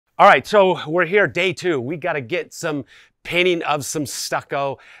All right, so we're here, day 2. We got to get some painting of some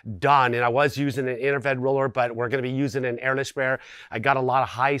stucco done. And I was using an interfed roller, but we're going to be using an airless sprayer. I got a lot of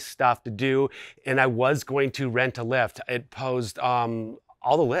high stuff to do, and I was going to rent a lift. It posed,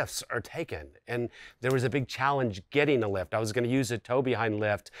 all the lifts are taken, and there was a big challenge getting a lift. I was going to use a tow behind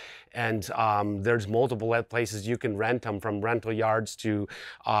lift, and there's multiple places you can rent them, from rental yards to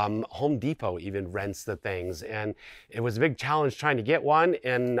Home Depot even rents the things. And it was a big challenge trying to get one,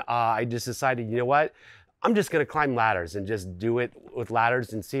 and I just decided, you know what? I'm just going to climb ladders and just do it with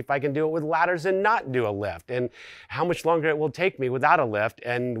ladders and see if I can do it with ladders and not do a lift, and how much longer it will take me without a lift,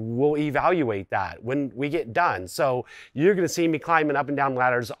 and we'll evaluate that when we get done. So you're going to see me climbing up and down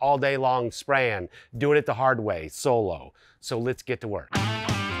ladders all day long, spraying, doing it the hard way, solo. So let's get to work.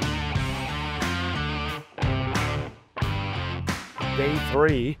 Day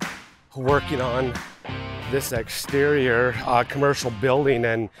 3, working on this exterior commercial building,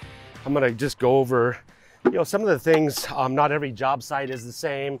 and I'm going to just go over some of the things. Not every job site is the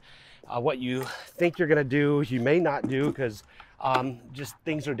same. What you think you're gonna do, you may not do, because just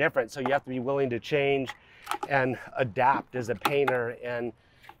things are different. So you have to be willing to change and adapt as a painter. And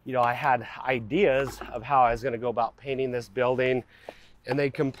I had ideas of how I was gonna go about painting this building, and they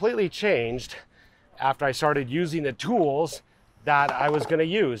completely changed after I started using the tools that I was gonna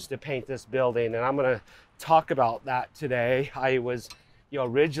use to paint this building. And I'm gonna talk about that today. I was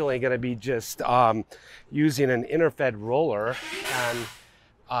originally going to be just using an interfed roller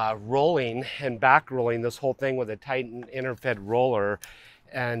and rolling and back rolling this whole thing with a Titan interfed roller,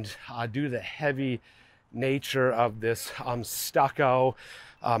 and due to the heavy nature of this stucco,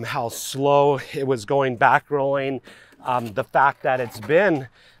 how slow it was going back rolling, the fact that it's been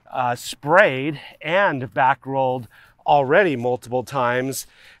sprayed and back rolled already multiple times,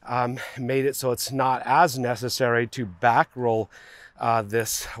 made it so it's not as necessary to back roll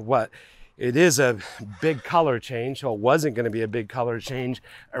this. It is a big color change, so it wasn't going to be a big color change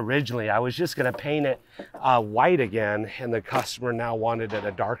originally. I was just going to paint it white again, and the customer now wanted it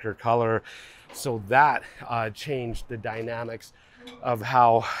a darker color, so that changed the dynamics of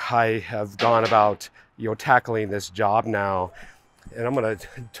how I have gone about tackling this job now. And I'm going to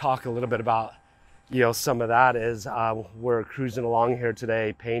talk a little bit about some of that as we're cruising along here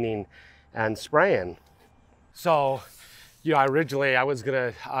today, painting and spraying. So originally I was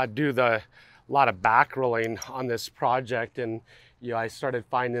gonna do a lot of back rolling on this project, and I started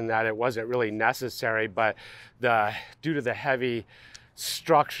finding that it wasn't really necessary. But due to the heavy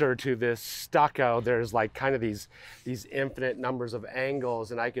structure to this stucco, there's like kind of these infinite numbers of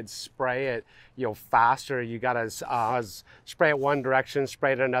angles, and I could spray it faster. You gotta spray it one direction,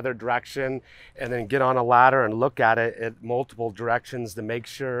 spray it another direction, and then get on a ladder and look at it at multiple directions to make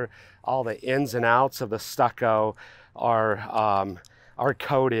sure all the ins and outs of the stucco are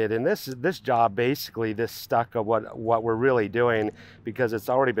coated. And this job, basically this stucco, what we're really doing, because it's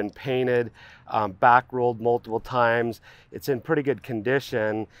already been painted, back rolled multiple times, it's in pretty good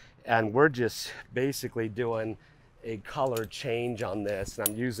condition, and we're just basically doing a color change on this. And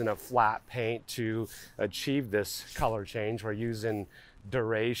I'm using a flat paint to achieve this color change. We're using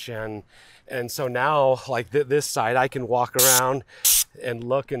duration, and so now, like this side, I can walk around and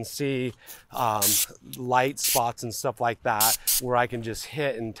look and see light spots and stuff like that, where I can just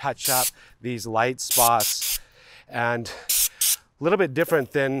hit and touch up these light spots. And a little bit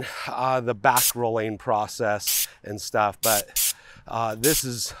different than the back rolling process and stuff, but this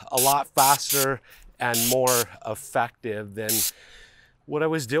is a lot faster and more effective than what I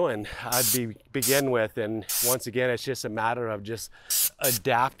was doing begin with. And once again, it's just a matter of just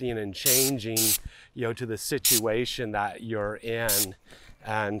adapting and changing to the situation that you're in.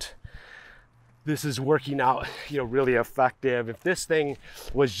 And this is working out really effective. If this thing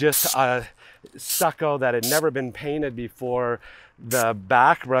was just a stucco that had never been painted before, the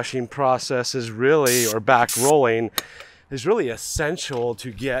back brushing process is really, or back rolling, is really essential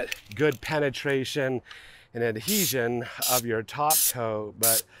to get good penetration and adhesion of your top coat,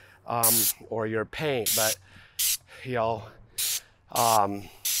 but or your paint. But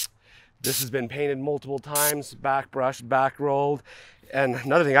this has been painted multiple times, back brushed, back rolled. And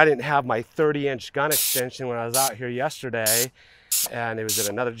another thing, I didn't have my 30-inch gun extension when I was out here yesterday, and it was at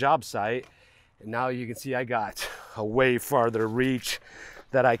another job site. And now you can see I got a way farther reach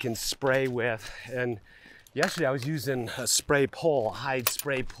that I can spray with. And yesterday I was using a spray pole, a hide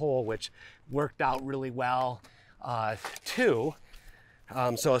spray pole, which worked out really well too.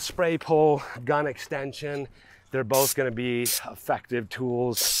 So a spray pole, gun extension, they're both going to be effective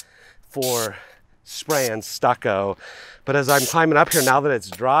tools for spraying stucco. But as I'm climbing up here, now that it's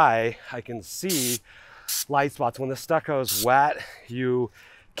dry, I can see light spots. When the stucco is wet, you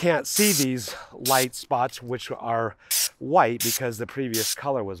can't see these light spots, which are white because the previous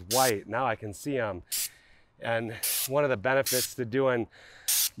color was white. Now I can see them. And one of the benefits to doing,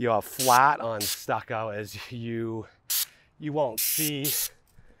 you know, a flat on stucco is you won't see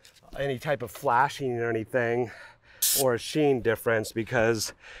any type of flashing or anything or a sheen difference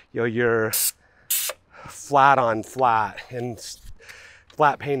because, you know, you're flat on flat, and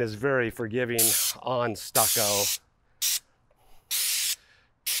flat paint is very forgiving on stucco.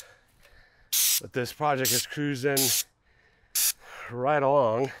 But this project is cruising right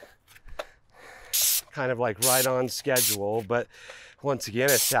along, kind of like right on schedule. But once again,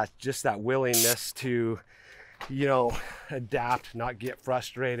 it's just that willingness to, you know, adapt, not get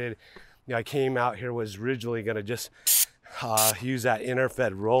frustrated. You know, I came out here, was originally going to just use that inner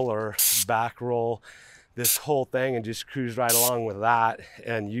fed roller, back roll this whole thing and just cruise right along with that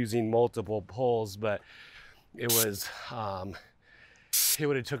and using multiple pulls. But it was, it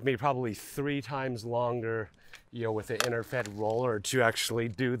would have took me probably 3 times longer, you know, with the inner fed roller to actually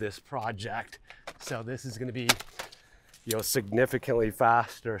do this project. So this is going to be, you know, significantly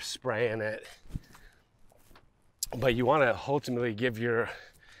faster spraying it. But you want to ultimately give your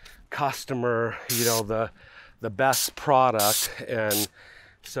customer, you know, the best product. And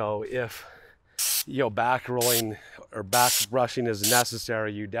so if, you know, back rolling or back brushing is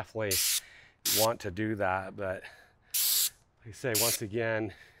necessary, you definitely want to do that. But like I say, once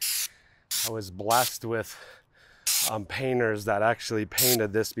again, I was blessed with painters that actually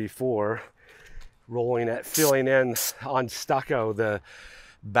painted this before, rolling it, filling in on stucco. The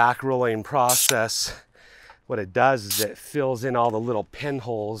back rolling process, what it does is it fills in all the little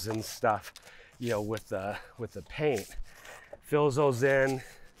pinholes and stuff, you know, with the paint, fills those in,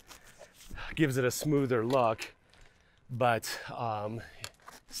 gives it a smoother look, but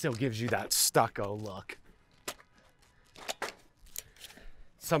still gives you that stucco look.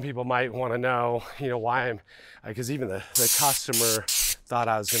 Some people might want to know, you know, why I'm, because even the customer thought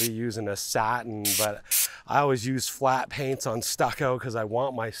I was going to be using a satin, but I always use flat paints on stucco because I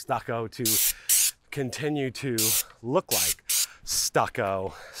want my stucco to continue to look like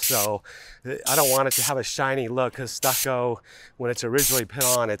stucco. So I don't want it to have a shiny look, because stucco, when it's originally put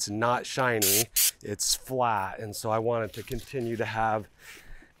on, it's not shiny, it's flat. And so I want it to continue to have,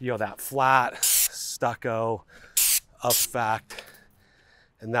 you know, that flat stucco effect.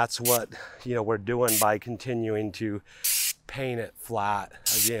 And that's what, you know, we're doing by continuing to paint it flat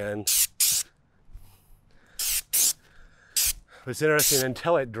again. It's interesting,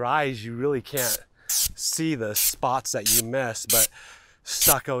 until it dries, you really can't see the spots that you miss. But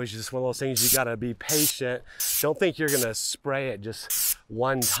stucco is just one of those things you gotta be patient. Don't think you're gonna spray it just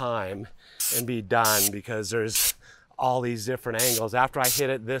one time and be done, because there's all these different angles. After I hit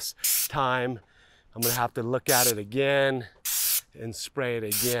it this time, I'm gonna have to look at it again and spray it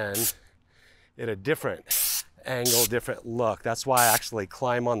again at a different angle, different look. That's why I actually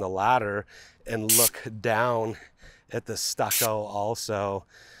climb on the ladder and look down at the stucco also.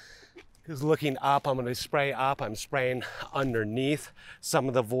 Because looking up, I'm going to spray up. I'm spraying underneath some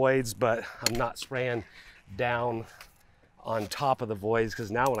of the voids, but I'm not spraying down on top of the voids,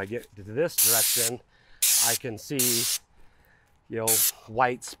 because now when I get to this direction, I can see, you know,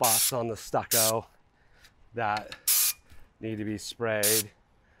 white spots on the stucco that need to be sprayed.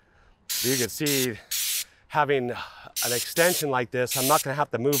 You can see, having an extension like this, I'm not going to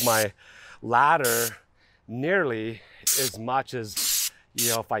have to move my ladder nearly as much as, you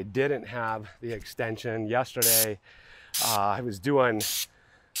know, if I didn't have the extension. Yesterday, I was doing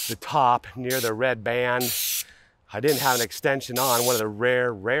the top near the red band. I didn't have an extension on. One of the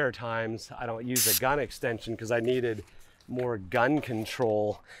rare times I don't use a gun extension, because I needed more gun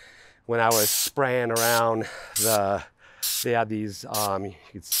control when I was spraying around the, they had these, you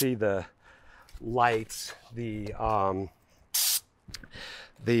could see the lights, the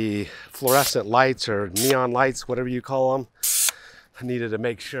fluorescent lights or neon lights, whatever you call them. I needed to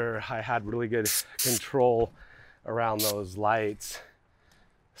make sure I had really good control around those lights.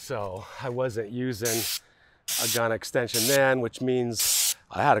 So I wasn't using a gun extension then, which means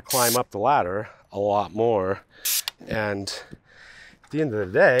I had to climb up the ladder a lot more. And at the end of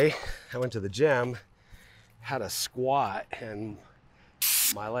the day, I went to the gym, had a squat, and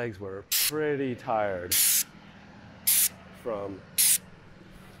my legs were pretty tired from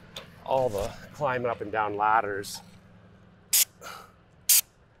all the climbing up and down ladders.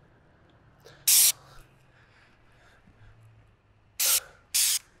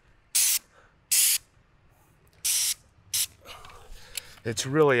 It's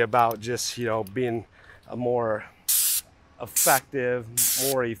really about just, you know, being a more effective,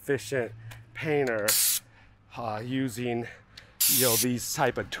 more efficient painter, using, these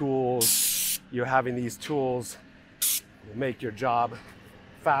type of tools, having these tools will make your job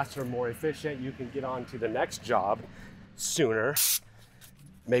faster, more efficient. You can get on to the next job sooner,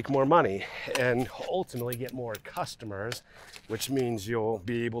 make more money, and ultimately get more customers, which means you'll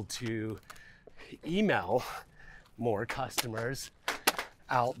be able to email more customers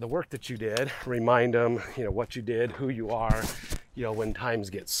out the work that you did, remind them, what you did, who you are, when times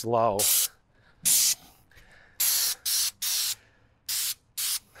get slow.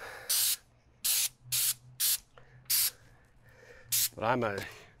 But I'm a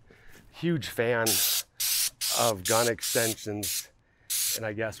huge fan of gun extensions, and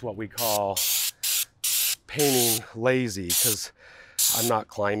I guess what we call painting lazy, because I'm not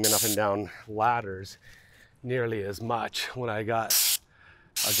climbing up and down ladders nearly as much when I got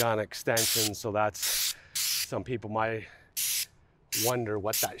a gun extension. So that's, some people might wonder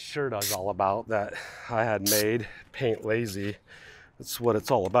what that shirt is all about that I had made, paint lazy. That's what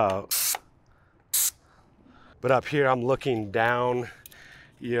it's all about. But up here I'm looking down,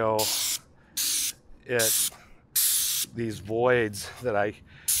 at these voids that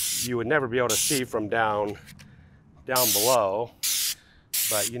you would never be able to see from down below,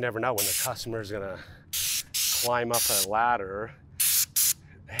 but you never know when the customer's gonna climb up a ladder,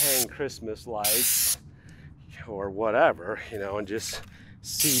 hang Christmas lights or whatever, and just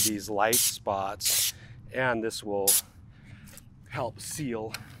see these light spots. And this will help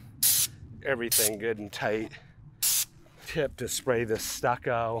seal everything good and tight. Tip to spray this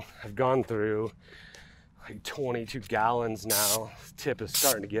stucco. I've gone through like 22 gallons now. This tip is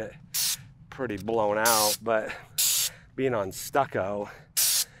starting to get pretty blown out, but being on stucco,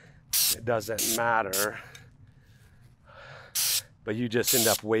 it doesn't matter. But you just end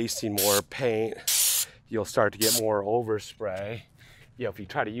up wasting more paint. You'll start to get more overspray, if you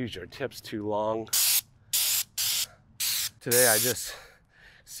try to use your tips too long. Today I just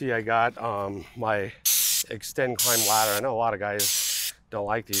see I got my extend climb ladder. I know a lot of guys don't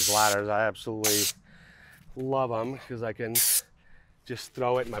like these ladders. I absolutely love them because I can just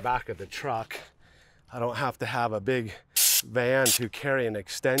throw it in my back of the truck. I don't have to have a big van to carry an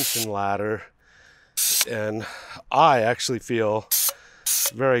extension ladder, and I actually feel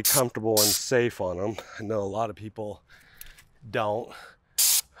very comfortable and safe on them. I know a lot of people don't,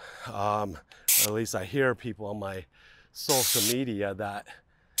 or at least I hear people on my social media that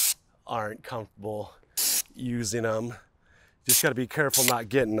aren't comfortable using them. Just got to be careful not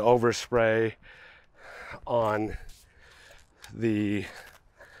getting overspray on the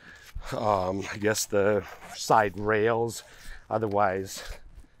I guess the side rails, otherwise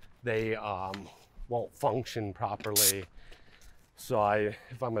they won't function properly. So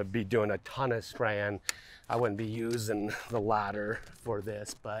if I'm going to be doing a ton of spraying, I wouldn't be using the ladder for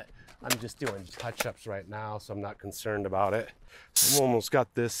this, but I'm just doing touch-ups right now, so I'm not concerned about it. I'm almost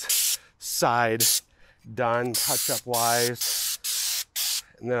got this side done touch-up wise,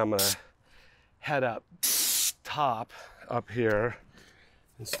 and then I'm gonna head up top up here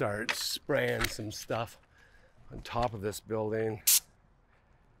and start spraying some stuff on top of this building.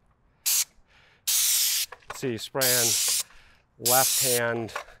 See, spraying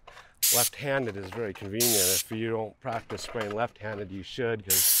left-handed is very convenient. If you don't practice spraying left-handed, you should,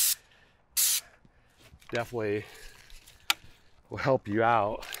 because definitely will help you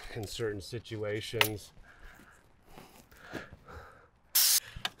out in certain situations.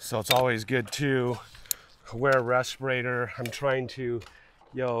 So it's always good to wear a respirator. I'm trying to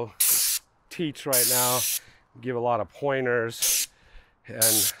teach right now, give a lot of pointers, and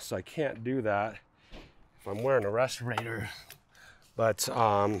so I can't do that if I'm wearing a respirator. But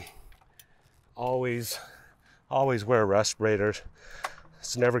always wear a respirator.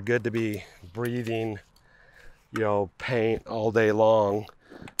 It's never good to be breathing paint all day long.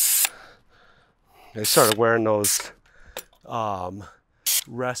 I started wearing those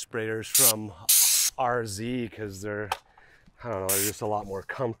respirators from RZ because they're just a lot more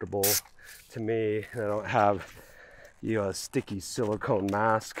comfortable to me. I don't have a sticky silicone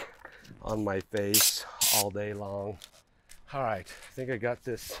mask on my face all day long. All right, I think I got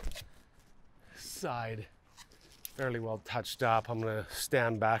this side fairly well touched up. I'm gonna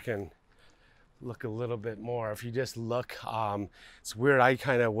stand back and look a little bit more. If you just look, it's weird. I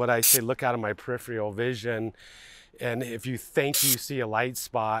say, look out of my peripheral vision, and if you think you see a light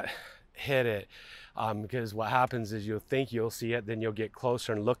spot, hit it, because what happens is you'll think you'll see it, then you'll get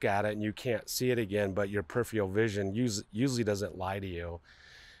closer and look at it, and you can't see it again. But your peripheral vision usually doesn't lie to you,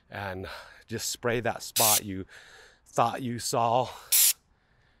 and just spray that spot you thought you saw,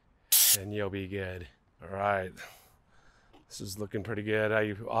 and you'll be good. All right. This is looking pretty good.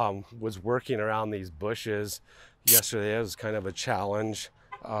 I was working around these bushes yesterday. It was kind of a challenge.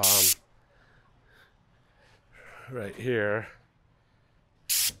 Right here.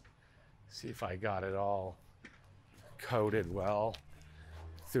 See if I got it all coated well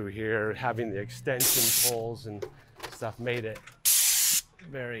through here. Having the extension poles and stuff made it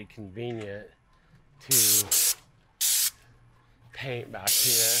very convenient to paint back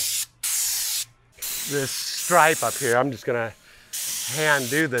here. This stripe up here, I'm just gonna hand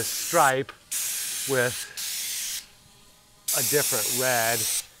do this stripe with a different red.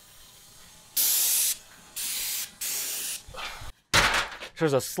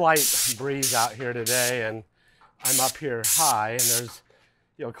 There's a slight breeze out here today, and I'm up here high, and there's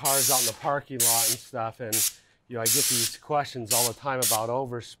cars out in the parking lot and stuff, and I get these questions all the time about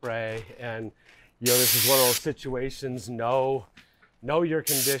overspray, and this is one of those situations. Know your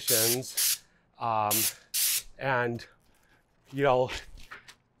conditions, and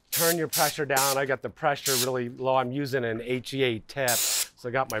turn your pressure down. I got the pressure really low. I'm using an HEA tip, so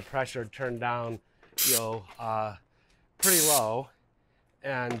I got my pressure turned down pretty low,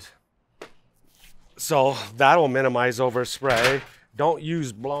 and so that'll minimize overspray. Don't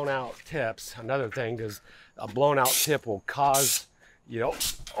use blown out tips. Another thing is a blown out tip will cause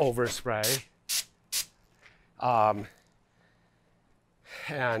overspray.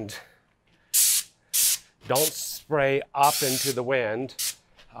 And don't spray up into the wind.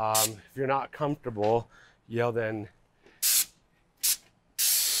 If you're not comfortable, then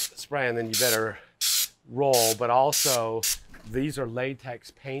spray, and then you better roll. But also, these are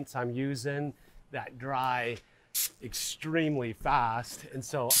latex paints I'm using that dry extremely fast, and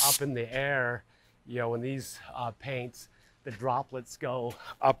so up in the air, when these paints, the droplets go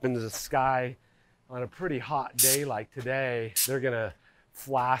up into the sky on a pretty hot day like today, they're gonna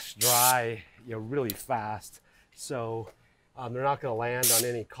flash dry really fast. So they're not gonna land on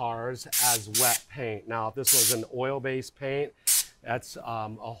any cars as wet paint. Now if this was an oil-based paint, that's a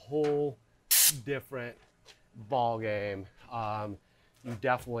whole different ball game. You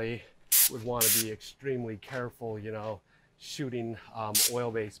definitely would want to be extremely careful, shooting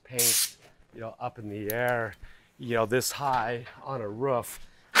oil-based paint, up in the air, this high on a roof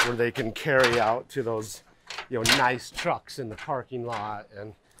where they can carry out to those, nice trucks in the parking lot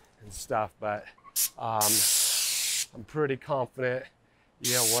and stuff. But I'm pretty confident,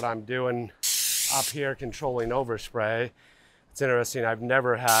 what I'm doing up here controlling overspray. It's interesting. I've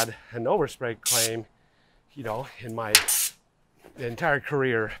never had an overspray claim, in my entire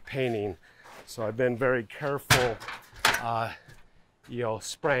career painting. So I've been very careful,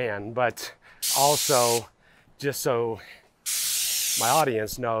 spraying, but also just so my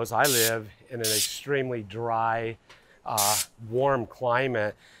audience knows, I live in an extremely dry, warm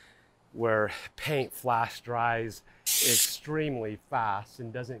climate where paint flash dries extremely fast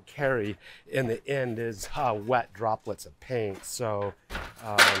and doesn't carry in the end as wet droplets of paint. So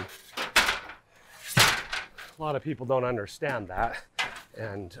a lot of people don't understand that,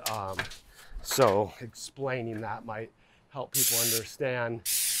 and so explaining that might help people understand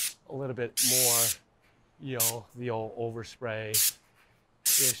a little bit more, the old overspray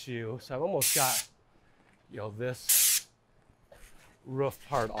issue. So I've almost got, this roof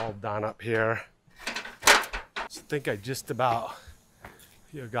part all done up here. So I think I just about,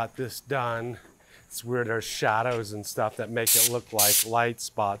 got this done. It's weird, there's shadows and stuff that make it look like light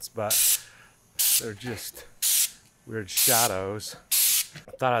spots, but they're just weird shadows.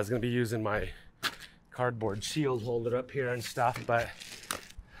 I thought I was going to be using my cardboard shield holder up here and stuff, but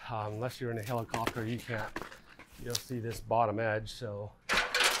unless you're in a helicopter, you can't see this bottom edge, so I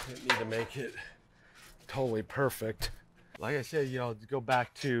didn't need to make it totally perfect. Like I said, to go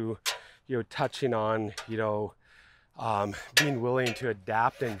back to touching on being willing to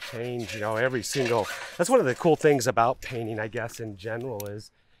adapt and change, that's one of the cool things about painting, I guess, in general,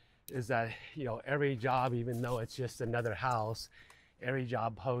 is that every job, even though it's just another house, every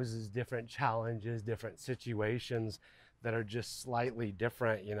job poses different challenges, different situations that are just slightly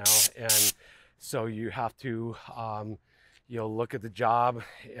different, and so you have to look at the job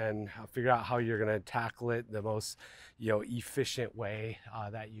and figure out how you're going to tackle it the most efficient way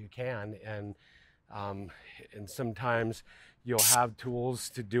that you can. And sometimes you'll have tools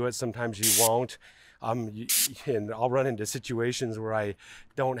to do it, sometimes you won't. And I'll run into situations where I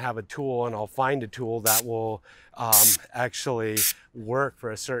don't have a tool, and I'll find a tool that will actually work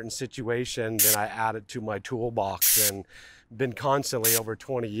for a certain situation. Then I add it to my toolbox, and been constantly over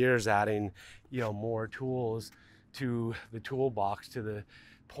 20 years adding more tools to the toolbox, to the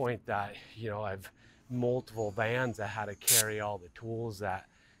point that I've multiple vans that had to carry all the tools that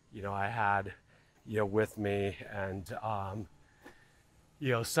I had with me. And some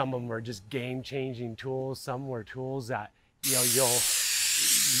of them are just game-changing tools. Some were tools that you'll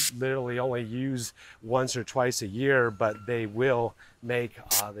literally only use once or twice a year, but they will make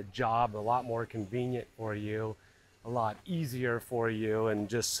the job a lot more convenient for you, a lot easier for you, and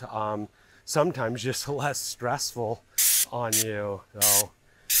just sometimes just less stressful on you. So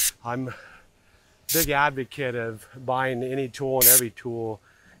I'm a big advocate of buying any tool and every tool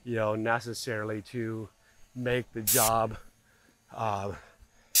necessarily to make the job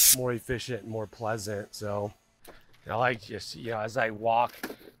more efficient and more pleasant. So I like just as I walk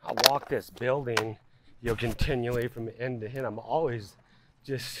this building continually from end to end. I'm always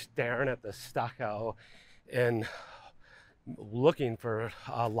just staring at the stucco and looking for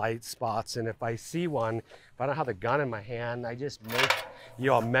light spots. And if I see one, if I don't have the gun in my hand, I just make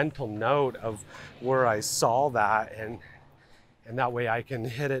a mental note of where I saw that, and that way I can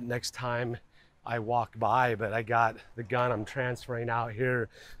hit it next time I walk by. But I got the gun I'm transferring out here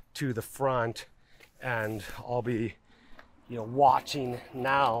to the front, and I'll be watching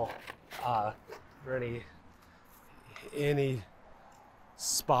now for any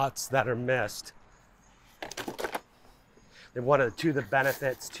spots that are missed. And one of the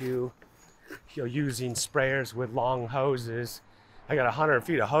benefits to using sprayers with long hoses, I got 100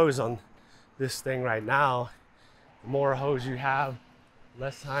 feet of hose on this thing right now. The more hose you have,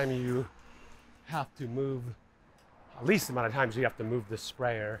 less time you have to move, least amount of times you have to move the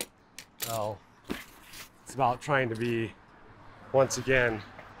sprayer. So it's about trying to be, once again,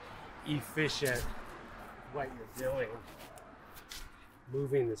 efficient with what you're doing.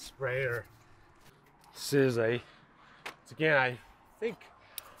 Moving the sprayer. This is again, I think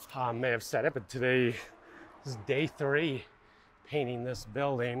I may have said it, but today is day 3 painting this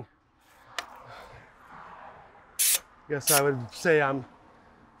building. I guess I would say I'm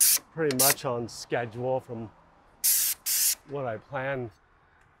pretty much on schedule from what I planned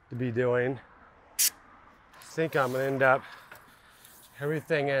to be doing. I think I'm gonna end up,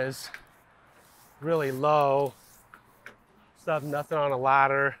 everything is really low, stuff, nothing on a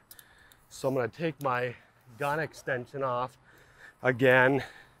ladder. So I'm gonna take my gun extension off again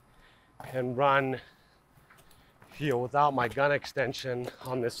and run without my gun extension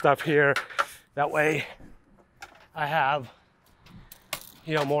on this stuff here. That way I have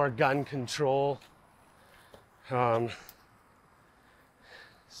more gun control.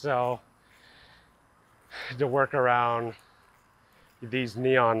 So to work around these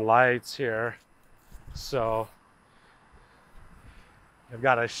neon lights here, so I've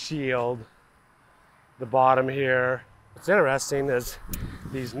got a shield the bottom here. What's interesting is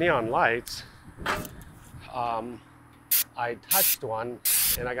these neon lights, I touched one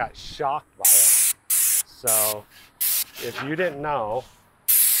and I got shocked by it. So if you didn't know,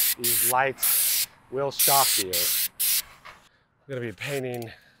 these lights will shock you. I'm gonna be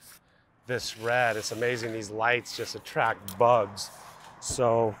painting this red. It's amazing, these lights just attract bugs.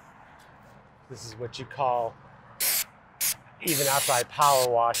 So this is what you call, even after I power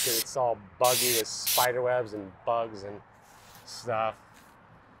wash it, it's all buggy with spider webs and bugs and stuff.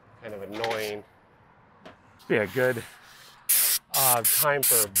 Kind of annoying. Be a good time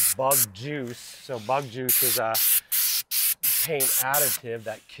for bug juice. So bug juice is a paint additive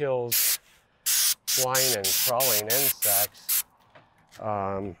that kills flying and crawling insects.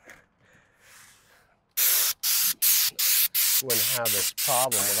 Wouldn't have this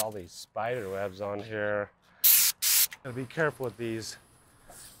problem with all these spider webs on here. Gotta be careful with these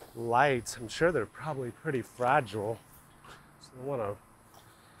lights. I'm sure they're probably pretty fragile, so I don't want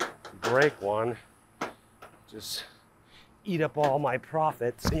to break one, just eat up all my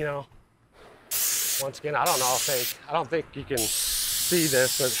profits, Once again, I don't think you can see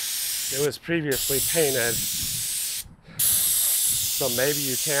this, but it was previously painted, so maybe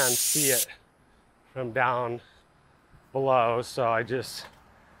you can see it from down below. So I just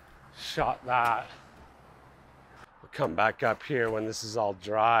shot that. We'll come back up here when this is all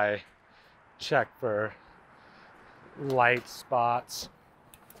dry, check for light spots.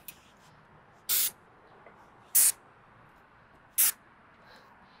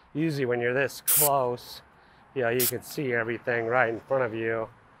 Usually when you're this close, you can see everything right in front of you,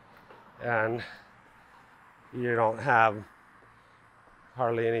 and you don't have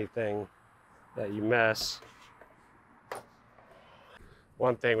hardly anything that you miss.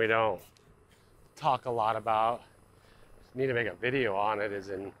 One thing we don't talk a lot about, need to make a video on it, is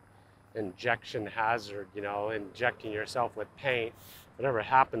an injection hazard. Injecting yourself with paint, whatever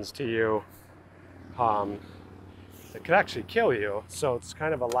happens to you, it could actually kill you. So it's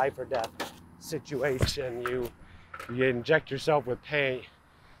kind of a life or death situation. You inject yourself with paint,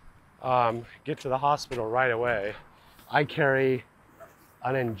 get to the hospital right away. I carry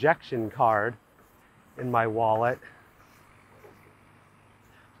an injection card in my wallet.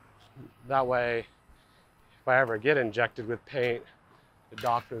 That way, if I ever get injected with paint, the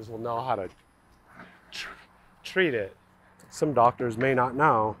doctors will know how to treat it. Some doctors may not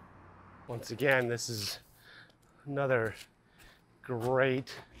know. Once again, this is another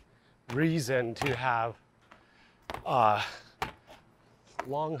great reason to have a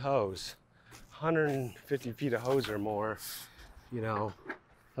long hose, 150 feet of hose or more, you know,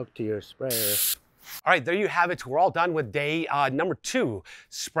 hooked to your sprayer. All right, there you have it. We're all done with day number 2,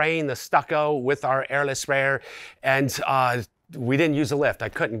 spraying the stucco with our airless sprayer. And we didn't use a lift. I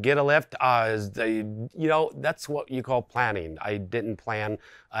couldn't get a lift. You know, that's what you call planning. I didn't plan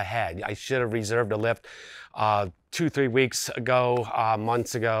ahead. I should have reserved a lift 2-3 weeks ago,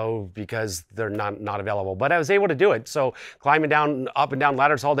 months ago, because they're not available. But I was able to do it. So climbing down, up and down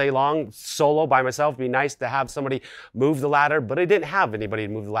ladders all day long, solo by myself, it'd be nice to have somebody move the ladder, but I didn't have anybody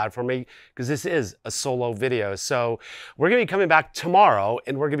to move the ladder for me because this is a solo video. So we're gonna be coming back tomorrow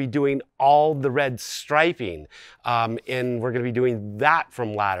and we're gonna be doing all the red striping. And we're gonna be doing that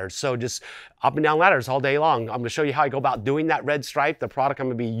from ladders. So just up and down ladders all day long. I'm gonna show you how I go about doing that red stripe, the product I'm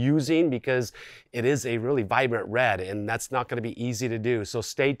gonna be using, because it is a really vibrant red and that's not gonna be easy to do. So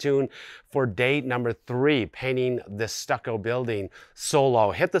stay tuned for day number 3, painting the stucco building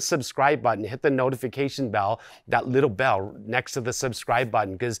solo. Hit the subscribe button, hit the notification bell, that little bell next to the subscribe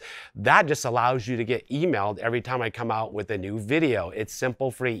button, because that just allows you to get emailed every time I come out with a new video. It's simple,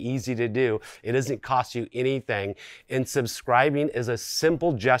 free, easy to do. It doesn't cost you anything. And subscribing is a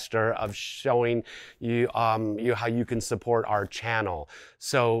simple gesture of showing you, how you can support our channel.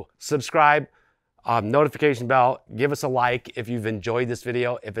 So subscribe, notification bell, give us a like if you've enjoyed this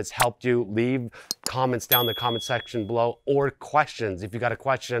video. If it's helped you, leave comments down in the comment section below, or questions. If you got a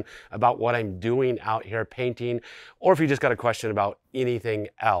question about what I'm doing out here painting, or if you just got a question about anything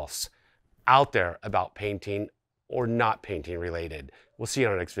else out there about painting or not painting related. We'll see you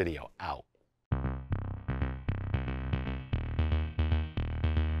in our next video. Out.